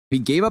He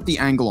gave up the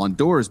angle on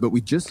doors, but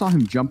we just saw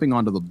him jumping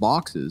onto the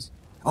boxes.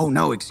 Oh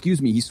no,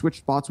 excuse me. He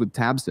switched spots with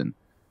Tabson.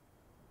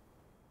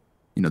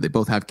 You know, they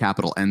both have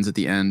capital N's at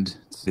the end.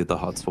 Did the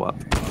hot swap.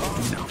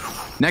 No.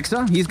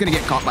 Nexa, he's going to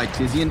get caught by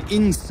Tizian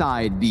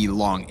inside the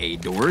long A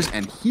doors.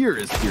 And here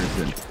is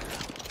Pearson.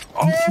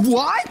 Oh,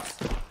 what?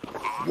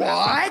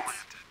 What?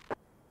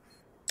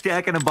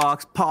 Jack in a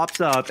box pops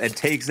up and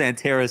takes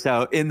Xanteris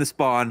out in the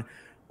spawn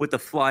with the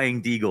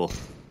flying deagle.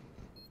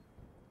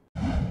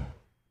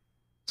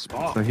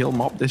 So he'll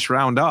mop this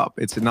round up.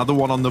 It's another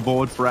one on the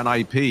board for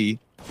NIP.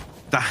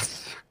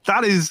 This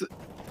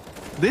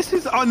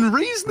is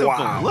unreasonable.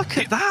 Wow. Look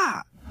at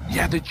that.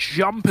 Yeah, the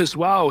jump as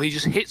well. He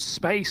just hits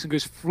space and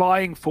goes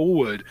flying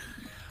forward.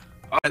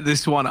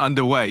 This one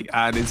underway,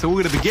 and it's all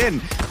going to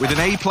begin with an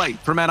A play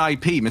from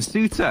NIP.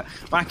 Masuta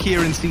back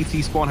here in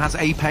CT spawn has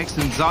Apex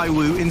and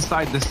ZywOo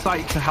inside the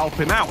site to help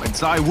him out. And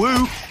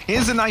ZywOo,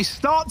 here's a nice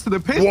start to the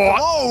pistol.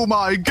 What? Oh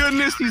my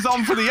goodness, he's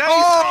on for the ace.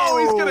 Oh,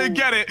 he's going to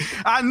get it.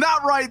 And that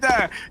right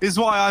there is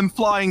why I'm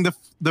flying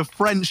the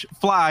French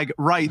flag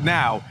right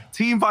now.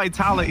 Team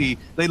Vitality,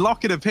 they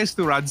lock in a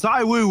pistol round.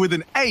 ZywOo with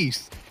an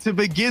ace to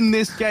begin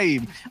this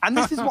game. And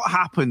this is what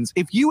happens.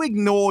 If you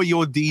ignore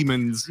your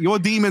demons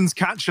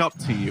catch up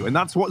to you. And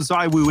that's what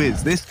ZywOo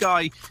is. This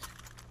guy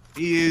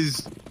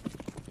is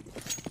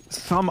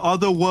some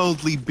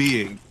otherworldly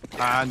being.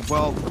 And,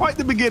 well, quite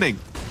the beginning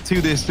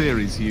to this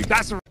series, Hugh.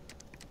 That's a...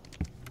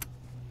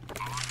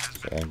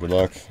 Okay, good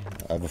luck.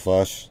 I have a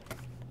flash.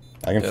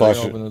 I can flash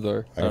it. Open the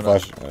door. I can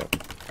flash it.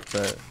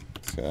 Right.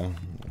 Okay.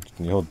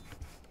 Can you hold?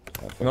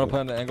 You want to play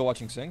on the angle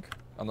watching sync?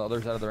 On the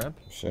other side of the ramp?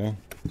 Sure.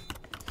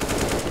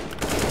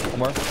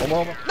 One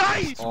more.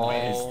 Nice!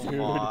 Oh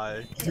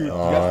my. Dude, you guys don't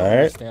Alright.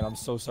 understand. I'm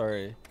so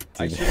sorry.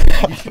 He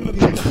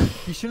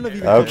shouldn't have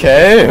even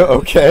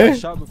Okay. I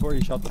shot before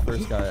he shot the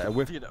first guy. I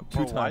whiffed Dude, two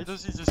times. why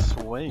does he just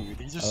swing?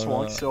 He just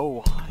swung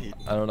so wide.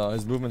 I don't know.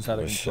 His movements had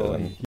a control.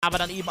 Aber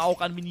dann eben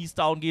auch an Minis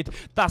down geht.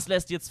 Das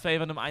lässt jetzt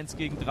Favor im 1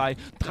 gegen 3.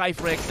 3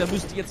 Frags, der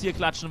müsste jetzt hier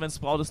klatschen, wenn es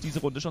braucht, dass diese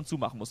Runde schon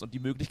zumachen muss. Und die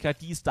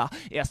Möglichkeit, die ist da.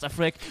 Erster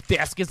Frag,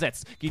 der ist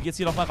gesetzt. Geht jetzt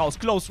hier nochmal raus.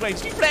 Close Range.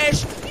 Die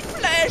Flash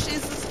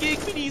ist es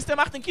gegen Minis. Der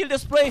macht den Kill, der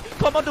Spray.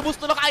 Komm, und du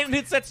musst nur noch einen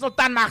Hit setzen und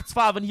dann macht's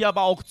Faven hier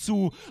aber auch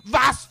zu.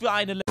 Was für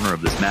eine... Corner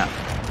of this map.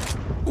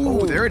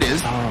 Ooh, there it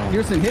is.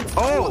 Pearson hits.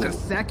 Oh, the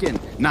second.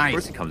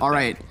 Nice. All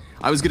right.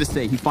 I was going to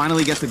say, he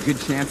finally gets a good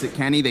chance at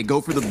Kenny. They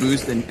go for the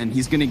boost, and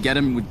he's going to get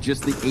him with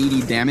just the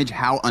 80 damage.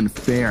 How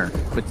unfair.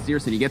 But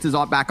seriously, he gets his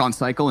op back on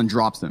cycle and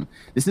drops him.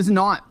 This is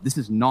not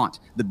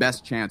the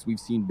best chance we've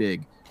seen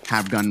Big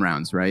have gun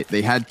rounds, right?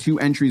 They had 2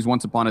 entries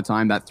once upon a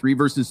time. That 3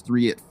 versus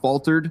 3, it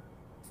faltered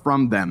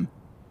from them.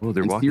 Oh,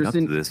 they're walking up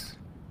to this.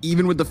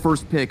 Even with the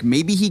first pick,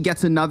 maybe he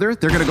gets another.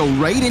 They're going to go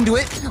right into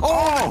it.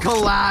 Oh,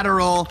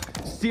 collateral.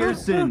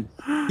 Searson,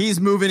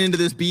 he's moving into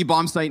this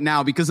B-bomb site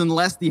now because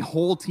unless the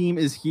whole team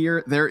is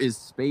here, there is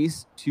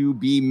space to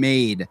be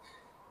made.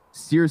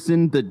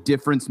 Searson, the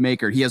difference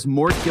maker. He has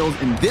more kills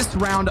in this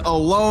round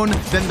alone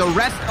than the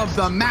rest of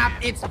the map.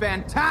 It's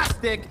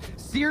fantastic.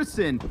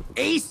 Searson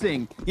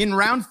acing in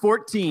round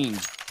 14.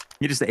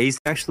 You just ace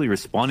actually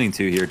responding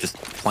to here, just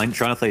trying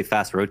to play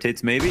fast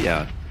rotates maybe?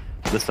 Yeah.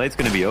 The site's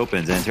going to be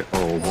open.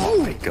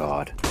 Oh my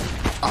god.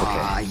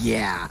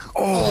 Yeah.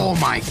 Oh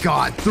my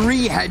god.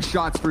 3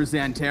 headshots for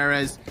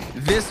Xanteris.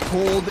 This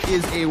hold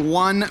is a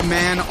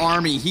one-man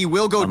army. He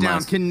will go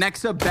down. Can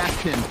Nexa best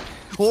him?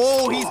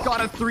 Oh, he's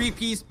got a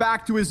 3-piece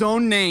back to his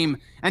own name.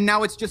 And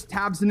now it's just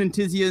Tabson and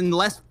Tizian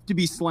left to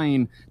be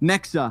slain.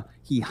 Nexa,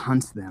 he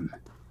hunts them.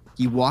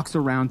 He walks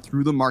around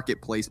through the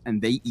marketplace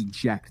and they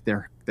eject.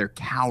 They're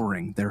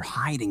cowering. They're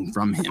hiding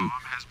from him.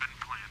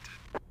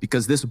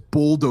 Because this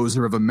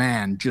bulldozer of a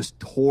man just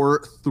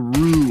tore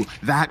through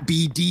that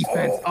B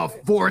defense. A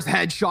 4th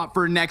headshot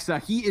for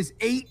Nexa. He is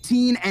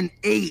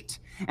 18-8.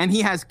 And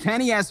he has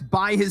Kenny S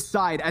by his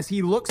side as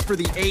he looks for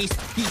the ace.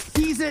 He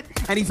sees it,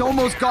 and he's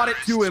almost got it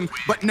to him.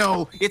 But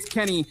no, it's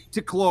Kenny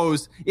to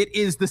close. It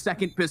is the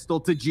second pistol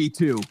to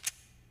G2.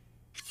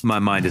 My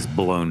mind is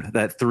blown.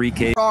 That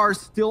 3K are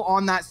still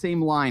on that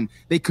same line.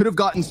 They could have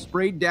gotten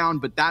sprayed down,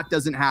 but that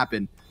doesn't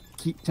happen.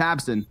 Keep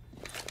Tabson.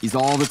 He's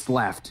all that's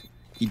left.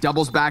 He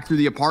doubles back through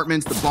the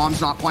apartments. The bomb's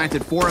not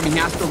planted for him. He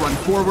has to run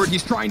forward.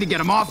 He's trying to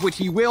get him off, which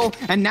he will.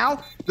 And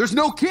now there's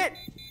no kit.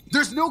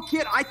 There's no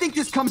kit. I think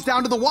this comes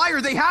down to the wire.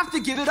 They have to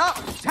give it up.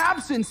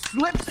 Tabson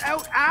slips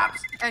out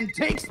apps and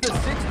takes the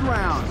 6th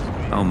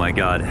round. Oh my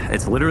god.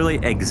 It's literally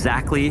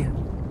exactly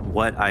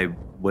what I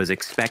was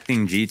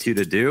expecting G2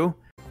 to do.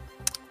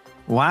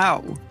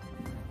 Wow.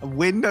 A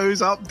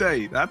Windows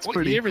update. That's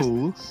pretty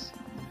cool.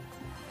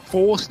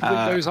 Forced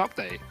Windows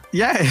update.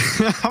 Yeah,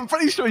 I'm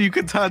pretty sure you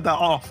could turn that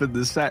off in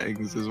the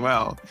settings as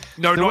well.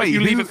 No, not if you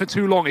leave it for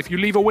too long. If you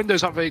leave a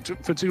Windows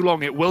update for too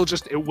long, it will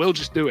just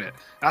do it.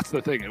 That's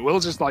the thing. It will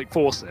just like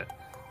force it.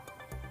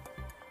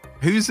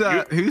 Who's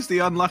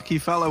the unlucky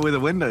fellow with a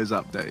Windows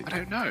update? I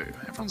don't know.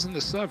 Everyone's in the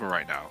server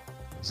right now.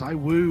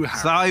 ZywOo.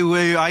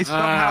 ZywOo. I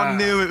somehow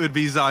knew it would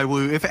be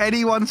ZywOo. If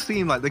anyone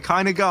seemed like the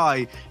kind of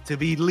guy to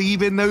be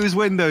leaving those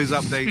Windows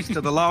updates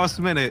to the last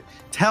minute,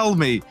 tell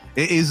me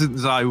it isn't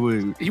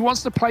ZywOo. He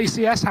wants to play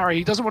CS, Harry.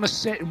 He doesn't want to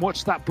sit and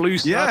watch that blue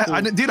circle. Yeah,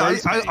 and dude, I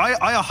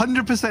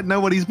 100% know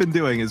what he's been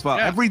doing as well.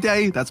 Yeah. Every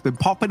day that's been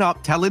popping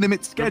up, telling him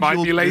it's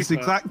scheduled at this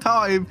exact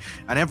time,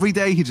 and every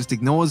day he just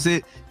ignores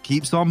it,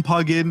 keeps on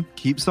pugging,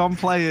 keeps on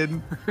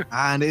playing,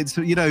 and it's,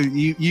 you know,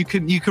 you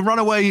can run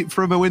away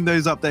from a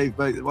Windows update,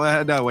 but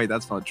well, no, wait,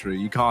 that's not true.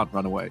 You can't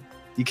run away.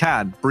 You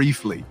can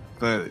briefly,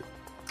 but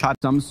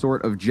some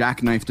sort of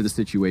jackknife to the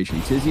situation.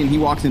 Tizian, he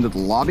walks into the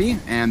lobby,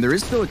 and there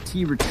is still a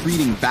T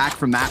retreating back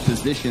from that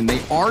position.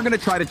 They are going to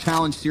try to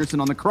challenge Searson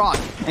on the cross,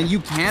 and you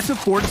can't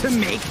afford to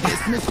make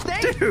this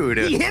mistake. Dude.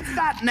 He hits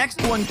that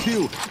next one,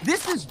 too.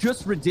 This is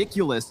just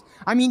ridiculous.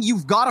 I mean,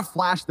 you've got to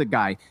flash the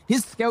guy.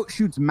 His scout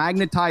shoots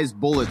magnetized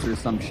bullets or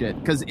some shit,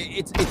 because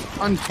it's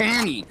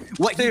uncanny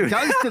what he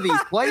does to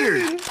these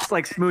players. It's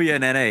like Smooya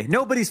and NA.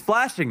 Nobody's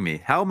flashing me.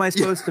 How am I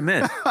supposed to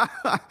miss?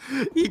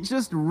 He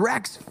just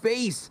wrecks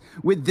face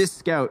with this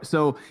scout.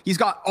 So he's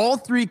got all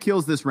 3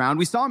 kills this round.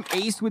 We saw him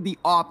ace with the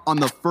op on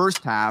the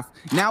first half.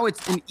 Now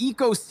it's an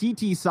eco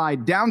CT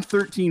side down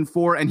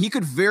 13-4, and he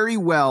could very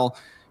well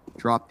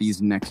drop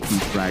these next 2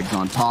 frags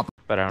on top.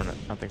 But I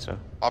don't think so.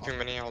 Hopping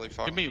mini, holy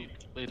fuck. Give me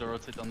later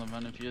rotate on the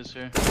man if he is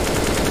here.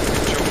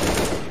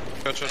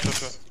 Sure.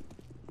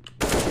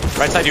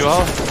 Right side, you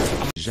all.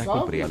 Já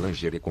comprei a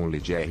lingerie com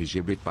LED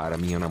RGB para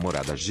minha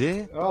namorada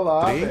G. Olha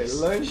lá,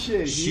 velho.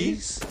 Lingerie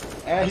X,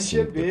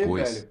 RGB,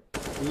 depois. velho.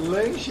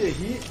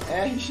 Lingerie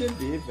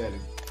RGB, velho.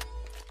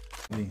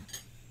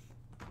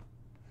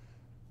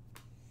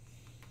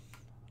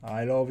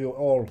 I love you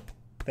all.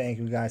 Thank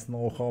you guys,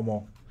 no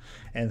homo.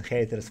 And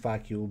haters,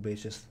 fuck you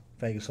bitches.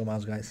 Thank you so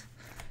much, guys.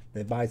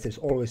 The biceps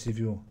always with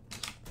you.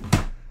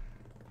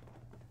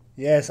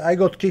 Yes, I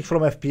got kicked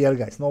from FPL,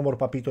 guys. No more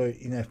Papito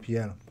in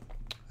FPL.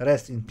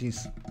 Rest in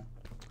peace.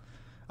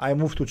 I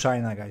move to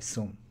China, guys,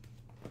 soon.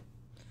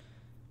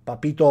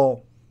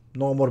 Papito,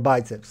 no more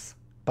biceps.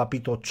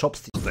 Papito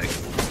chopsticks.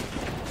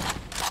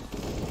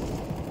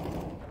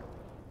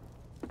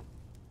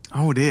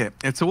 oh dear,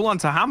 it's all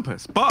onto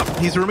Hampus, but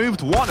he's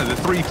removed 1 of the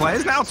 3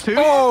 players, now 2.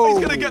 Oh, he's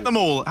going to get them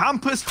all.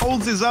 Hampus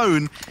holds his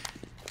own.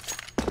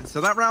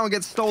 So that round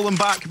gets stolen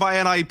back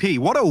by NIP.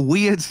 What a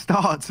weird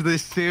start to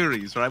this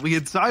series, right? We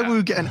had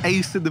ZywOo get an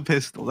ace in the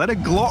pistol, then a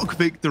Glock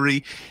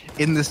victory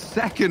in the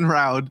second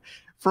round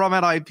from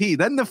NIP,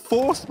 then the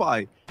force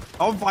buy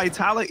of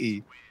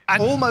Vitality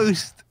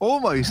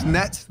almost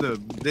nets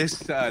them this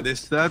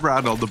third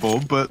round on the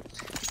board, but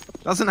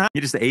doesn't have.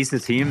 You just ace a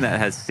team that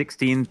has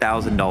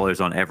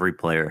 $16,000 on every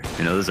player.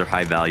 You know, those are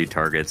high value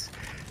targets.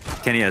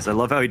 Kenny, I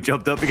love how he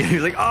jumped up again.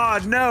 He's like, oh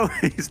no,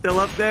 he's still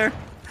up there.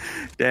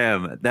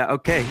 Damn,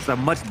 okay, it's a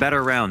much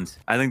better round.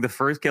 I think the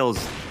first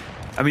kills,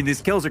 I mean,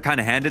 these kills are kind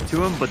of handed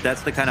to him, but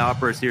that's the kind of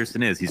opera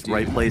Searson is. He's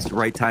right place,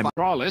 right time.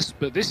 Regardless,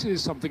 but this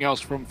is something else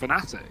from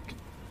Fnatic.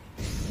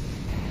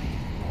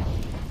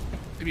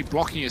 Maybe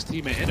blocking his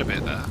teammate in a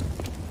bit there.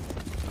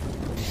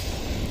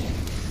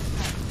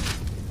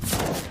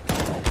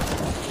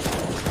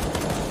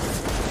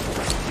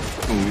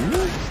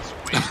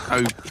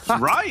 Oh,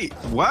 right.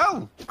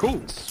 Well,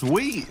 cool.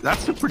 Sweet.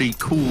 That's a pretty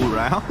cool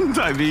round.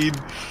 I mean,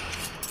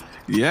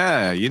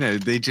 yeah, you know,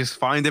 they just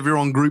find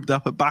everyone grouped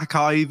up at back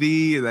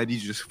Ivy, and then you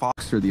just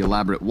or the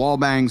elaborate wall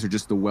bangs, or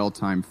just the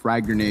well-timed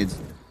frag grenades.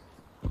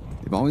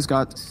 They've always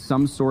got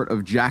some sort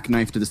of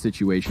jackknife to the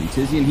situation.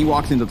 Tizian, he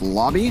walks into the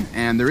lobby,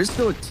 and there is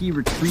still a T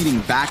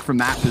retreating back from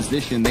that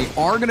position. They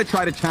are going to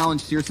try to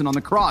challenge Searson on the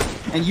cross,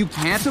 and you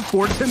can't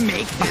afford to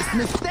make this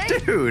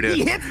mistake. Dude.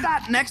 He hits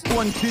that next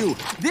one, too.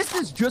 This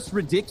is just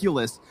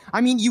ridiculous.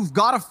 I mean, you've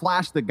got to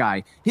flash the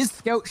guy. His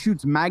scout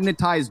shoots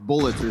magnetized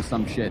bullets or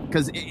some shit,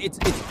 because it's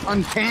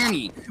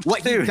uncanny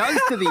what he does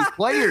to these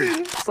players.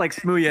 It's like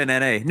Smooya and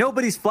NA.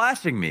 Nobody's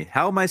flashing me.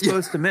 How am I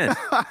supposed to miss?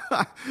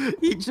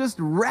 He just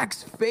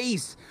wrecks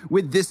face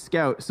with this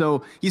scout.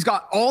 So he's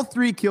got all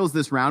 3 kills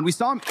this round. We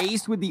saw him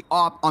ace with the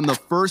op on the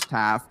first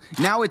half.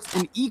 Now it's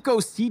an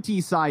eco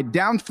CT side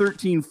down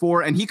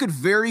 13-4, and he could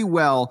very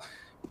well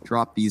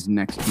drop these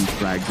next 2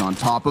 frags on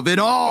top of it.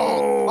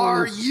 Oh,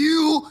 are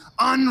you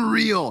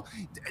unreal?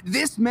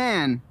 This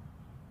man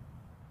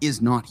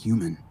is not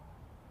human.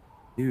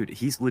 Dude,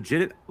 he's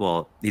legit.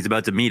 Well, he's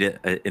about to meet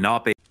an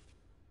op.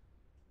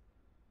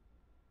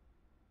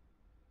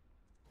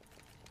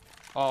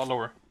 Oh,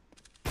 lower.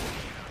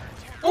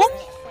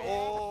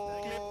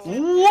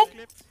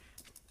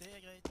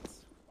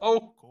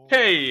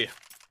 Okay.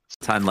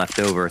 Time left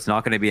over. It's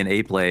not going to be an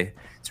A play.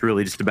 It's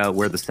really just about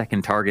where the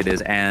second target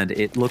is, and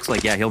it looks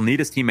like, yeah, he'll need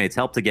his teammates'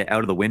 help to get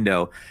out of the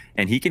window,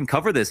 and he can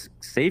cover this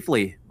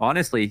safely.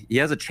 Honestly, he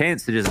has a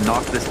chance to just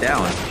knock this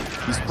down.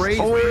 He sprays.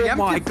 Oh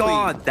my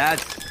god,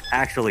 that's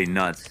actually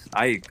nuts.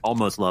 I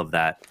almost love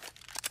that.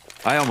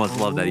 I almost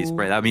love that he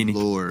sprayed. I mean,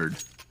 Lord.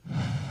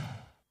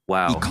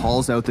 Wow. He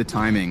calls out the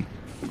timing.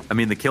 I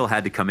mean, the kill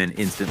had to come in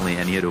instantly,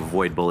 and he had to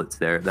avoid bullets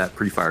there. That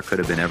pre-fire could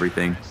have been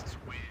everything.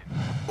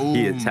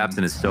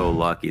 Tapson is so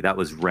lucky. That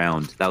was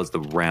round. That was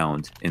the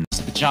round in.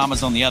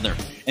 pajamas on the other.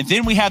 And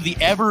then we have the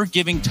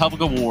ever-giving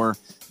tug of war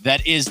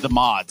that is the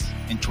mods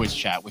in Twitch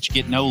chat, which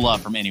get no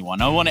love from anyone.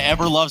 No one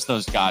ever loves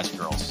those guys,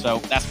 girls. So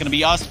that's going to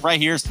be us right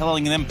here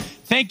telling them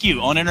thank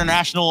you on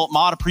International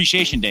Mod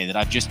Appreciation Day that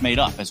I've just made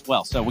up as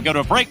well. So we go to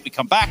a break, we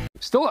come back.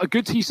 Still a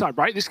good T-side,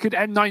 right? This could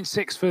end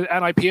 9-6 for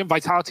NIP, and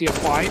Vitality are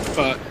fine,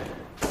 but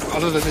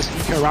other than this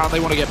eco round, they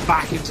want to get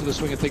back into the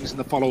swing of things in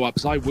the follow-up.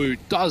 ZywOo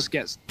does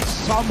get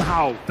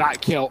somehow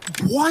that kill.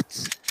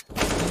 What?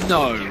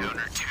 No.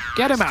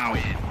 Get him out.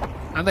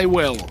 And they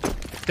will.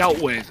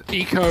 Dealt with.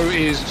 Eco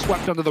is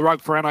swept under the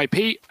rug for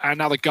NIP, and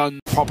now the gun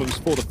problems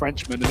for the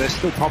Frenchman, and there's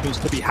still problems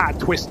to be had.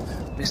 Twist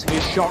missing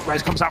his shot.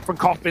 Rez comes out from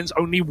Coffins.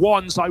 Only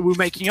one. ZywOo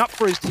making up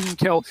for his team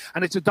kill,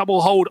 and it's a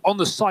double hold on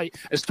the site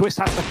as Twist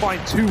has to find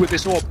two with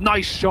this orb.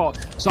 Nice shot.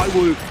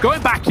 ZywOo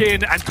going back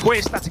in, and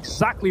Twist, that's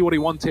exactly what he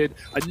wanted.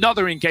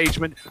 Another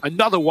engagement,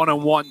 another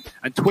one-on-one,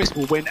 and Twist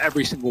will win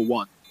every single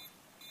one.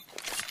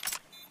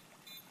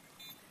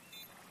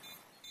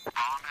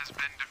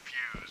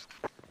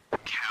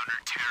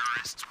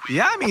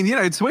 Yeah, I mean, you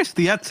know, Twist,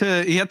 he had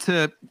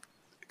to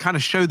kind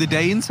of show the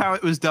Danes how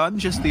it was done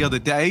just the other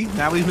day.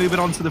 Now he's moving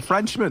on to the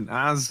Frenchman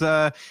as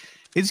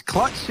his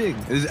clutching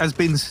has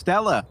been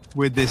stellar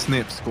with this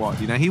NIP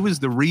squad. You know, he was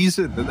the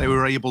reason that they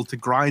were able to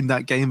grind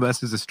that game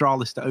versus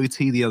Astralis to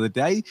OT the other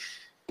day.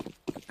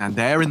 And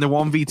there in the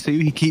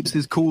 1v2, he keeps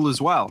his cool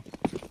as well.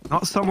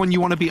 Not someone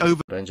you want to be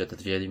over. Będzie te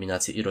dwie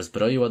eliminacje i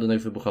rozbroi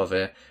ładunek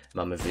wybuchowy.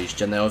 Mamy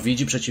wyjście. Neo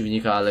widzi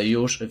przeciwnika, ale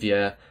już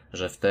wie,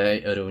 że w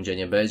tej rundzie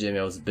nie będzie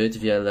miał zbyt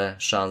wiele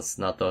szans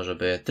na to,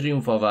 żeby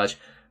triumfować.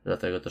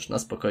 Dlatego też na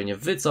spokojnie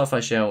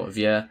wycofa się,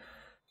 wie,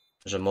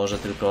 że może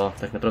tylko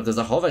tak naprawdę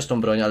zachować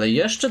tą broń, ale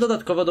jeszcze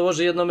dodatkowo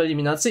dołoży jedną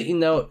eliminację i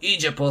Neo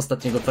idzie po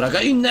ostatniego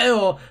fraga i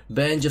Neo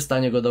będzie w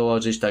stanie go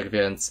dołożyć, tak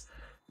więc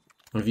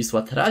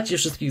Wisła traci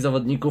wszystkich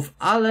zawodników,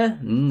 ale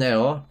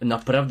Neo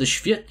naprawdę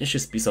świetnie się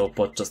spisał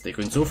podczas tej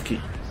końcówki.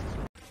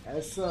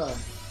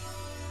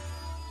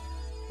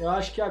 Eu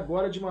acho que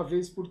agora, de uma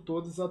vez por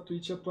todas, a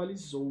Twitch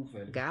atualizou,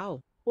 velho. Gal,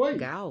 Oi.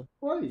 Gal,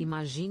 Oi.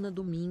 Imagina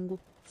domingo,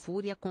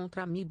 Fúria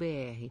contra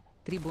MIBR.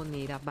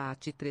 Triboneira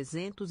bate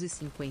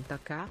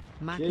 350k,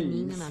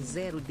 maquininha na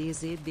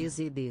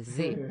 0DZDZDZ.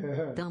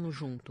 Tamo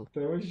junto.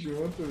 Tamo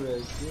junto,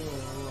 velho.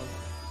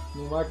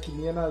 No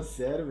maquininha na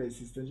zero, velho.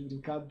 Vocês estão de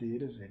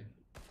brincadeira, velho.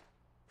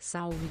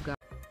 Salve, Gal.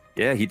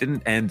 Yeah, he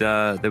didn't. And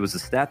there was a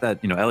stat that,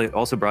 you know, Elliot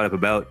also brought up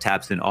about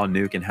Tapson on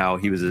Nuke and how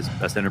he was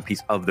a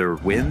centerpiece of their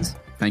wins.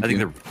 I think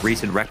the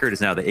recent record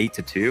is now the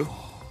 8-2.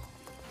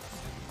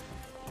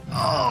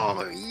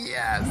 Oh,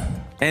 yes.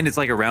 And it's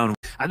like around.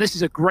 And this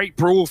is a great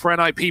brawl for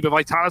NIP, but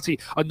Vitality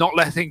are not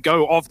letting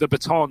go of the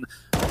baton.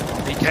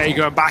 RPK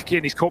going back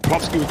in. He's caught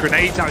Plopsky with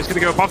grenades now. He's going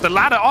to go above the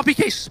ladder.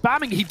 RPK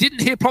spamming. He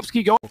didn't hear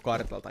Plopsky go.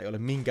 Kartalta ei ole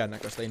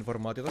minkäännäköistä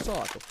informaatiota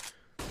saatu.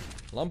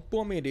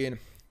 Lamppua midiin.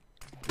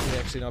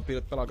 Siinä on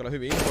pelaa kyllä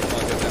hyvin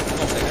informaatiota.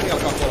 Nosteri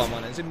alkaa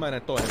kolmannen.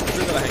 Ensimmäinen, toinen.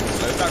 Pysyvällä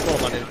hengissä löytää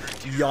kolmannen.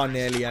 Ja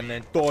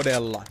neljännen.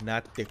 Todella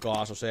nätti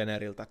kaasu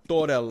Seneriltä.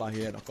 Todella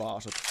hieno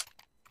kaasu.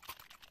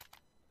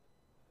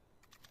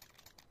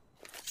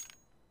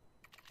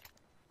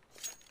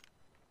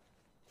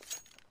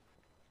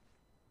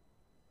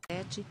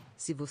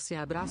 Se você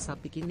abraça a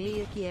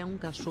pequeneia que é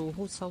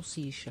cachorro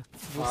salsicha.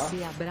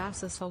 Você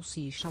abraça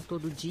salsicha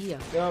todo dia.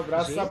 Eu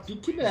abraço a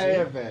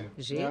piquinéia, velho.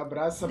 Eu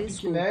abraço a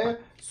piquinéia.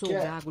 Sou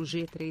Gago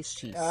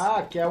G3X.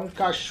 Ah, que é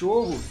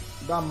cachorro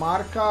da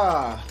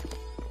marca...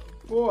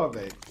 Pô,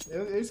 velho.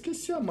 Eu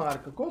esqueci a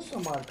marca. Qual a sua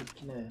marca,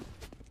 piquinéia?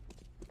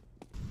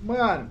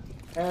 Mano,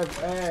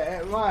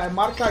 é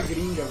marca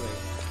gringa, velho.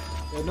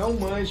 Eu não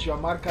manjo. A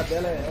marca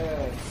dela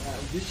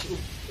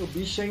o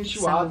bicho é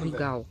enjoado, Salve,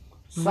 Gal.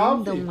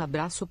 Salve. Manda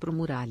abraço pro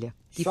Muralha,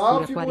 que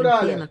Salve, fura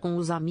quarentena Muralha. Com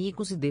os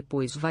amigos e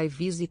depois vai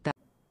visitar.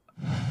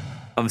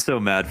 I'm so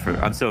mad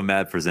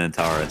for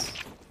Xantares.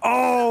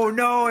 Oh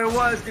no, it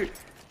was, dude.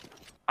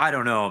 I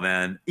don't know,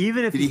 man.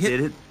 Even if he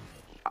did it.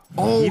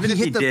 Oh, even if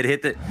he did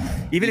hit the,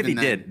 even if he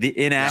did, the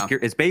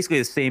inaccurate, it's basically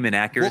the same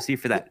inaccuracy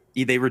for that.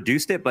 They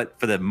reduced it, but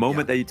for the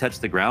moment that you touch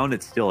the ground,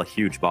 it's still a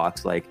huge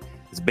box. Like,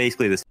 it's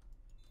basically this.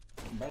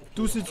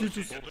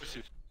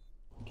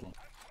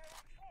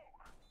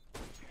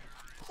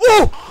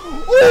 Oh!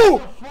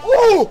 Oh!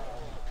 Oh!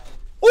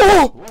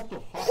 Oh!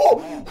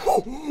 Oh!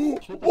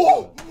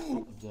 Oh!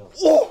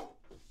 Oh!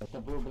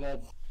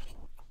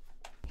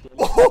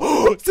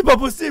 C'est pas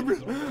possible!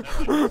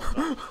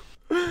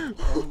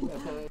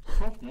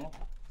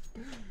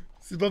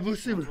 C'est pas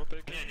possible!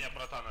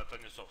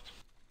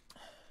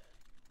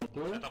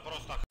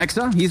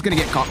 Exa, he's going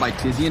to get caught by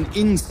Tizian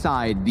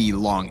inside the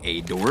long A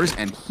doors,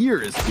 and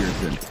here is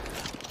Pearson.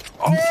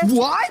 Oh,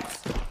 what?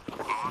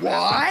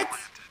 What?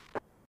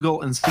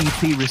 And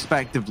CT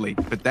respectively,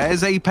 but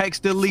there's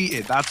Apex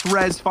deleted. That's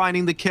Rez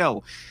finding the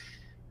kill.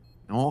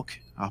 Nork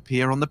up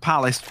here on the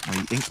palace,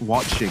 waiting,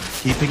 watching,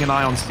 keeping an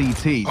eye on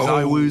CT.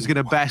 ZywOo's going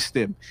to best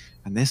him.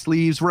 And this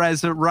leaves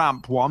Rez at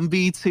ramp,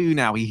 1v2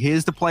 now. He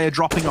hears the player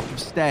dropping up the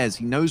stairs.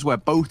 He knows where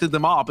both of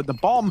them are, but the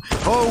bomb,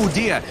 oh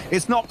dear,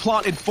 it's not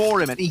planted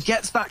for him. And he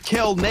gets that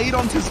kill. Nade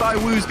onto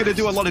ZywOo's going to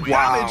do a lot of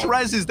damage.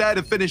 Rez is there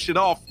to finish it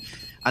off.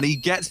 And he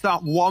gets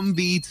that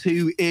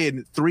 1v2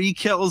 in. 3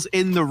 kills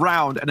in the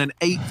round and an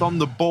 8th on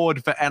the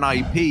board for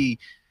NIP.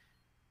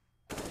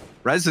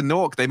 Rez and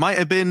Nork, they might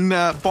have been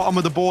bottom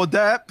of the board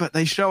there, but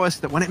they show us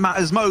that when it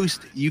matters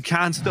most, you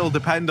can still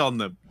depend on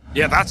them.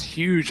 Yeah, that's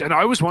huge. And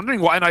I was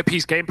wondering what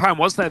NIP's game plan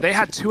was there. They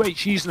had 2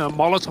 HEs and a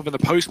Molotov in the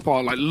post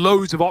bar, like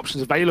loads of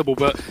options available.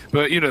 But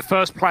you know,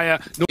 first player...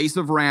 Ace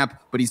of ramp,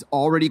 but he's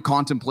already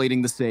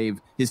contemplating the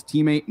save. His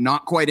teammate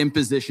not quite in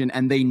position,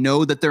 and they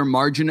know that their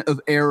margin of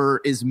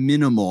error is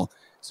minimal.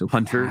 So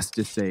Hunter has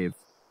to save.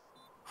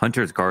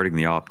 Hunter's guarding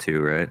the op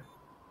too, right?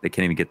 They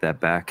can't even get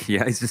that back.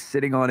 Yeah, he's just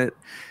sitting on it.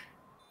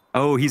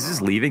 Oh, he's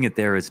just leaving it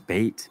there as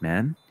bait,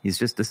 man. He's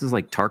just, this is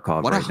like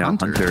Tarkov right now.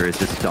 Hunter is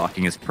just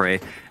stalking his prey.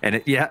 And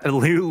it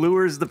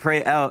lures the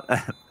prey out.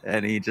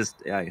 And he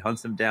just, he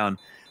hunts him down.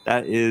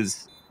 That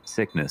is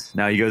sickness.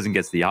 Now he goes and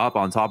gets the op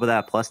on top of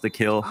that, plus the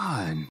kill.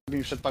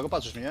 Przed pago,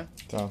 patrzysz mi, nie?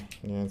 Tak,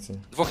 mniej więcej.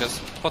 Dwóch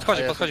jest.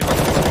 Podchodzi.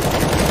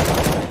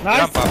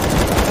 Nice!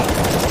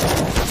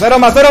 Zero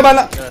ma!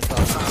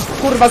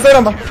 Kurwa,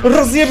 zero ma!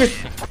 Rozjebie!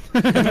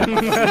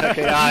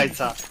 Takie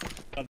jajca.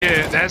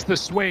 Yeah, there's the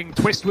swing,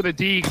 twist with a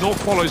D,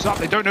 North follows up,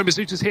 they don't know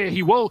Mizuto's here,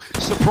 he will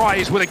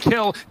surprise with a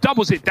kill,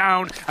 doubles it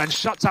down and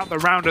shuts out the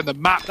round and the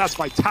map. That's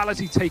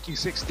Vitality taking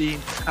 16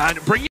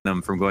 and bringing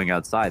them from going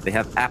outside. They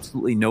have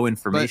absolutely no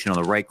information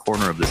on the right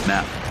corner of this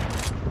map.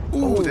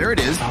 Ooh, there it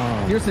is.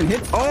 Pearson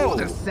hits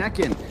the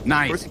second.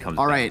 Nice.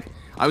 All right.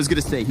 I was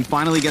going to say, he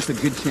finally gets a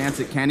good chance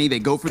at Kenny. They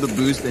go for the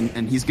boost,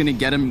 and he's going to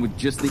get him with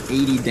just the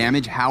 80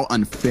 damage. How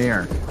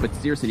unfair. But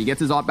seriously, he gets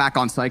his op back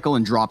on cycle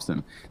and drops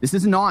him. This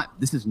is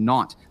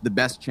not the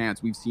best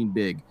chance we've seen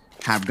Big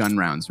have gun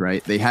rounds,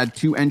 right? They had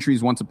 2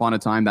 entries once upon a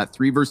time. That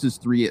 3 versus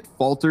 3, it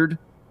faltered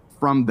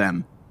from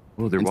them.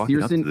 Oh, they're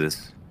walking up to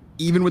this.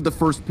 Even with the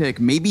first pick,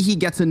 maybe he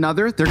gets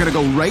another. They're going to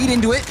go right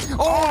into it.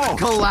 Oh,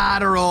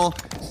 collateral.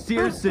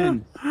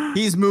 Searson,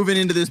 he's moving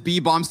into this B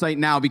bomb site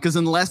now because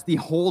unless the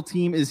whole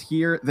team is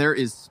here, there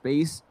is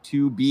space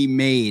to be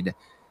made.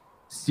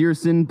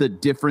 Searson, the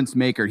difference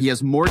maker. He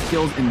has more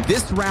kills in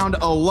this round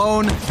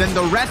alone than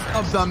the rest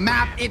of the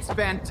map. It's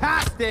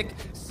fantastic.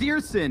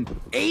 Searson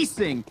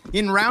acing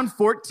in round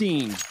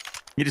 14.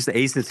 You just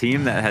ace a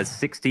team that has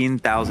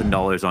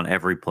 $16,000 on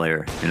every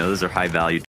player. You know, those are high value.